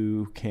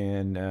you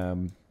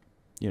can,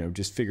 you know,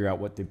 just figure out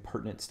what the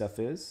pertinent stuff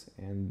is,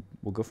 and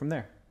we'll go from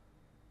there.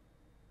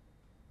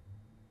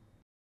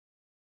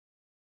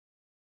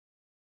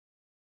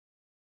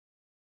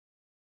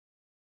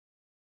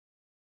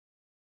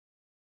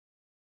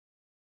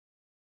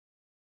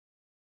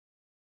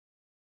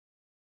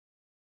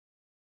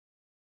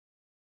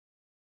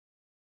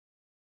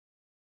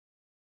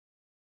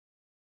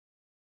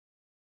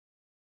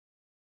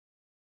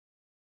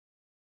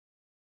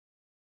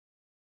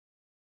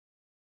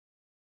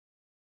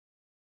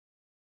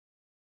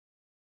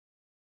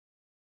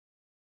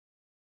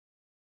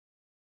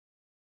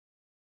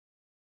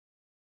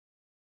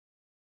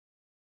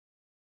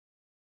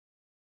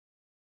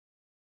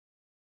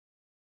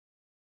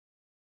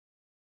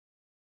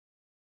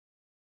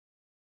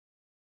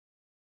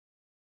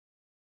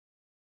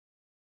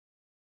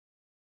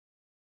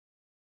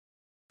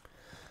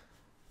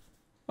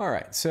 All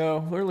right, so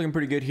we're looking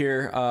pretty good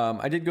here.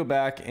 I did go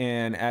back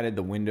and added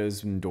the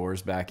windows and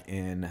doors back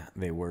in.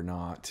 They were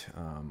not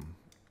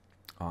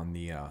on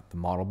the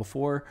model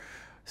before.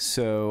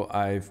 So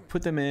I've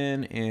put them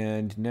in,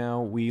 and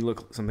now we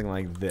look something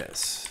like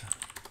this.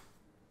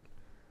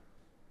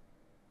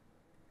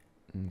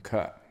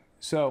 Okay,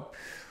 so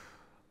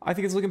I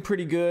think it's looking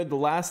pretty good. The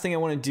last thing I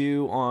want to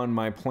do on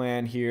my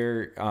plan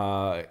here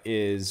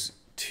is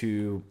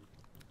to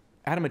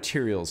add a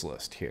materials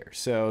list here.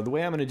 So the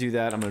way I'm going to do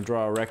that, I'm going to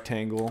draw a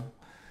rectangle,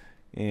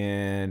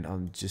 and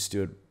I'll just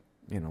do it,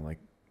 you know, like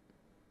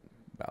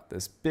about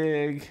this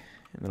big,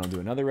 and then I'll do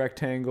another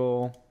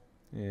rectangle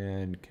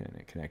and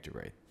connect it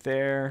right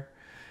there.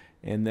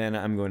 And then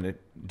I'm going to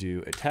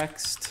do a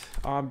text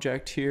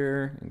object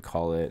here and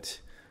call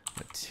it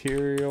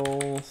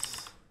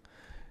materials.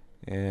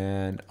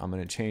 And I'm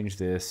going to change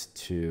this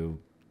to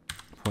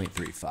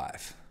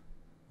 0.35.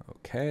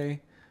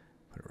 Okay,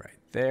 put it right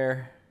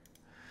there.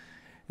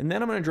 And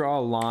then I'm going to draw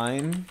a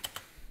line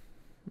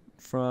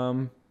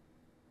from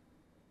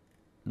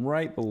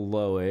right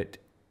below it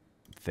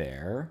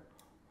there,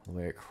 all the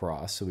way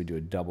across. So we do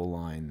a double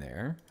line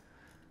there.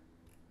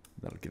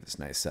 That'll give us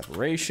nice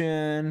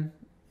separation.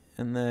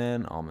 And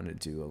then I'm going to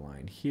do a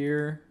line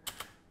here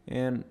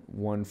and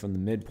one from the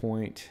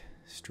midpoint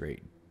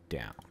straight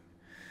down.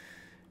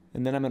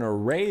 And then I'm going to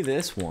array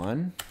this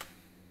one.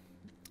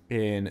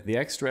 In the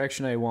X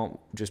direction, I want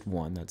just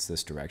one. That's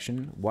this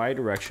direction. Y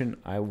direction,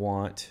 I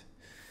want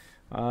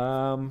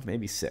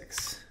maybe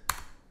 6.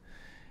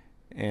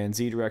 And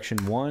Z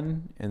direction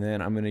 1. And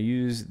then I'm going to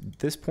use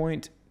this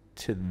point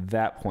to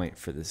that point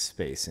for the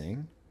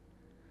spacing.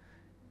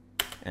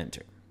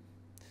 Enter.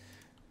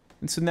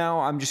 And so now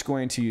I'm just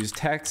going to use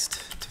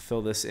text to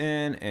fill this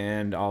in,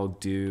 and I'll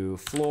do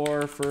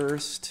floor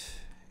first,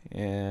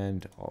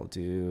 and I'll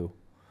do,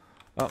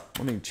 oh,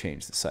 let me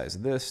change the size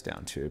of this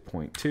down to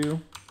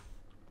 0.2.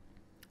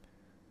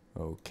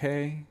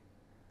 Okay.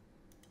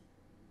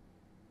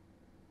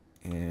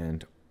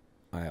 And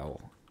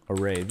I'll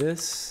array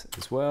this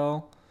as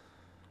well.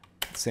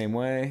 Same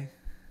way,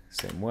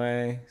 same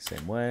way,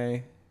 same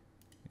way,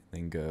 and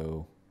then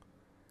go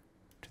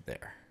to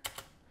there.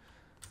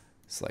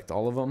 Select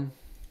all of them.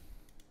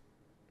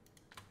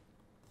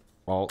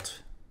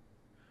 Alt,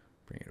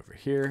 bring it over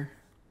here.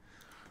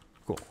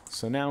 Cool.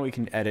 So now we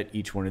can edit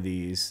each one of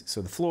these.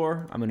 So the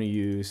floor, I'm going to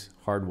use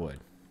hardwood.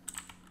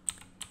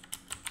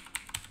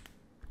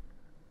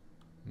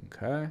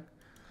 Okay.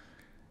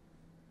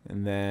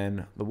 And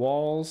then the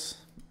walls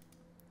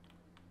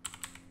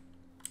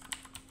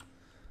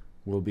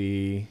will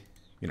be,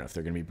 you know, if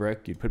they're going to be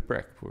brick, you'd put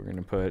brick. We're going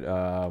to put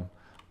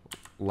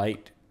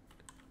light,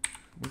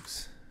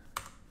 oops.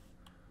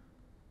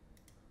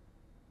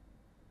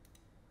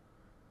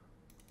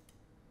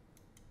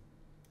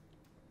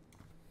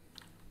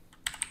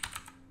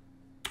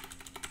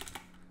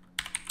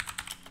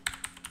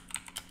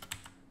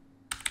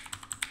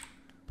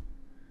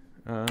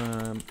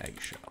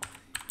 Eggshell.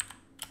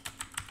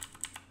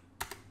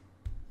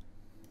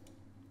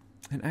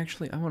 And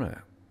actually, I want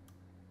to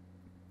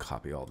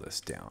copy all this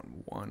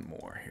down one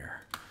more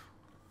here.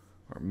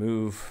 Or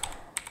move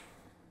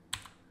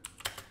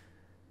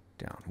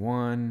down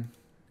one,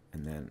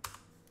 and then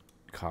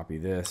copy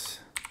this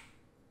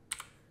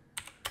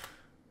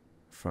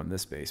from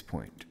this base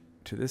point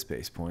to this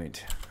base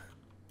point.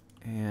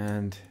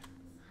 And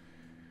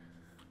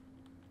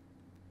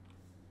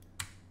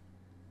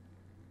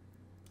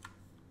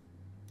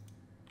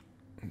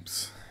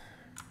oops.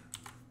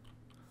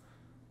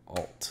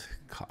 Alt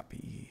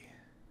copy.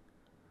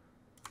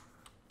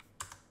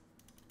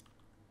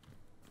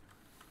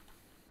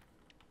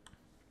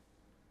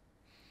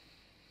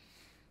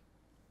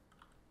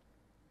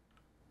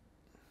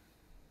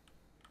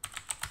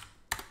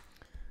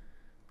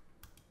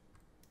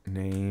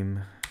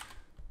 Name.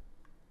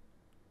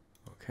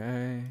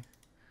 Okay.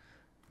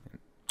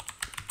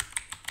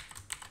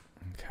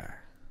 Okay.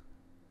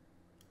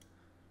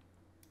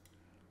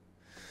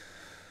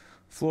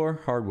 Floor,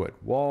 hardwood.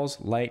 Walls,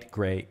 light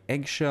gray,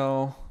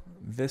 eggshell.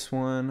 This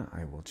one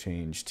I will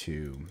change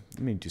to,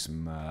 let me do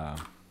some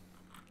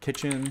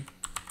kitchen.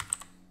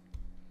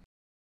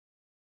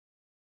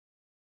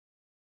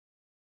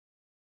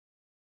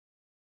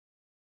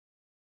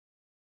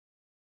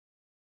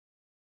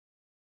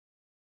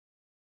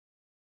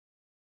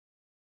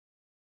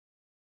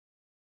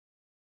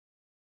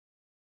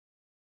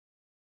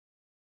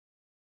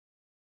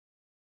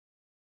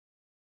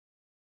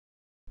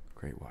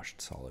 Gray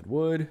washed solid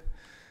wood.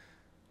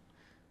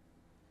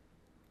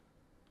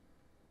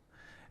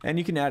 And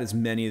you can add as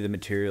many of the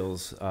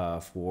materials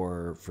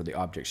for the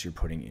objects you're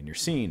putting in your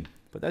scene.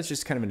 But that's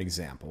just kind of an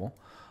example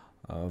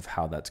of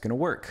how that's going to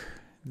work.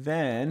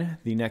 Then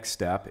the next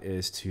step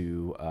is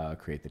to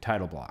create the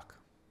title block.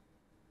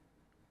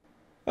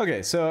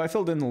 Okay, so I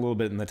filled in a little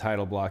bit in the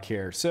title block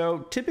here. So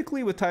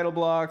typically with title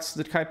blocks,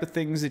 the type of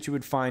things that you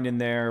would find in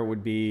there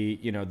would be,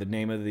 you know, the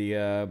name of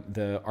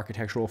the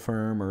architectural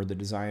firm or the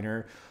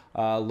designer,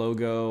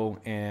 logo,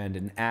 and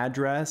an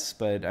address.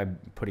 But I'm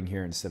putting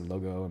here instead of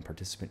logo and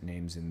participant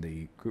names in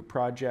the group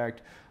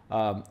project.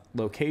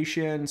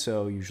 Location,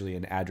 so usually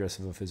an address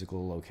of a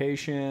physical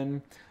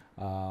location.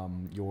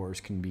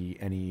 Yours can be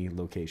any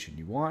location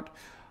you want.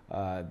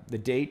 The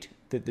date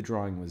that the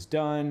drawing was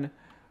done,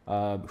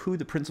 who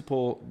the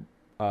principal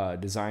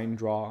design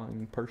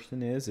drawing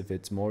person is. If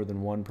it's more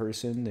than one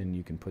person, then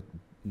you can put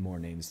more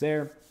names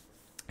there.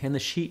 And the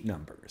sheet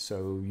number.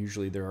 So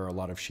usually there are a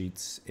lot of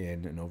sheets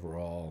in an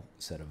overall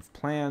set of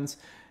plans.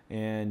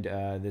 And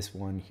this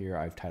one here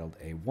I've titled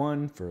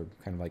A1 for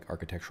kind of like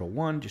architectural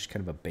 1, just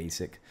kind of a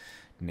basic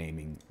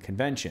naming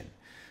convention.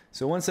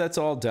 So once that's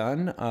all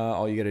done,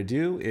 all you got to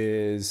do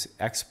is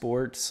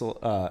export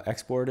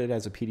it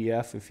as a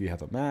PDF if you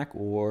have a Mac,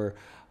 or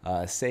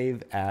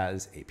save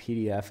as a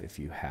PDF if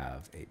you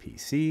have a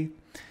PC.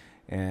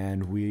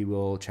 And we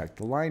will check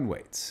the line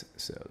weights.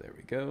 So there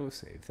we go,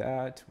 save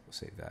that. We'll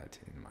save that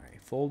in my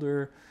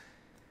folder.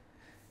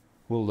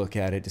 We'll look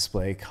at it,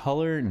 display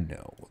color.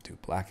 No, we'll do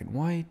black and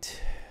white.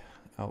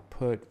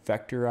 Output,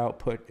 vector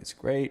output is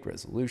great.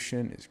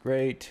 Resolution is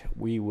great.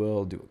 We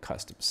will do a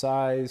custom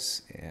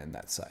size, and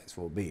that size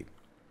will be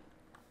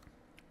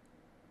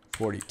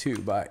 42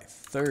 by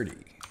 30.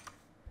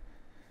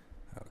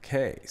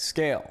 Okay,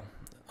 scale.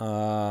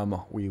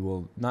 We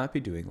will not be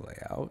doing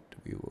layout.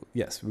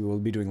 Yes, we will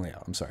be doing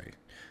layout. I'm sorry.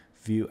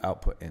 View,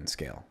 output, and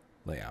scale.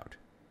 Layout.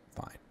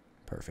 Fine.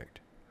 Perfect.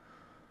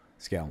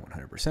 Scale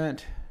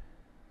 100%.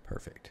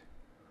 Perfect.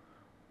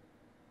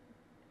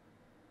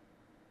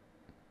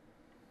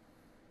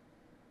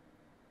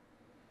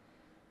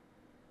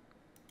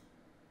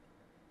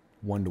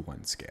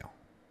 One-to-one scale.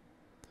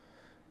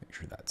 Make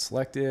sure that's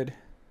selected.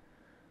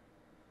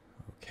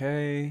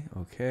 Okay,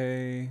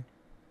 okay.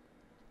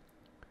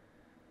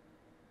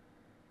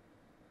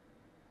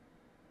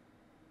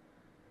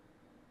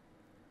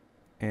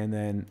 And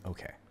then,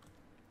 okay.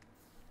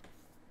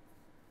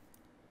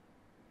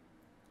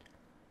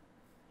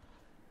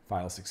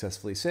 File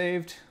successfully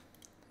saved.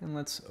 And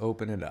let's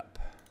open it up.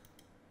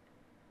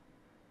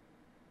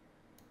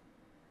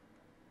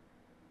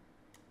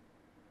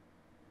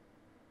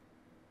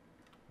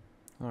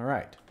 All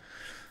right.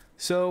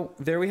 So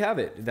there we have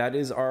it. That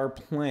is our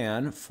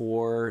plan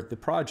for the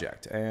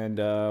project, and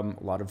a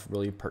lot of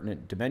really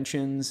pertinent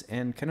dimensions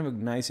and kind of a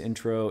nice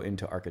intro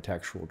into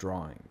architectural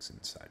drawings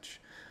and such.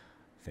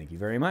 Thank you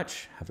very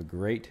much. Have a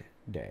great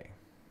day.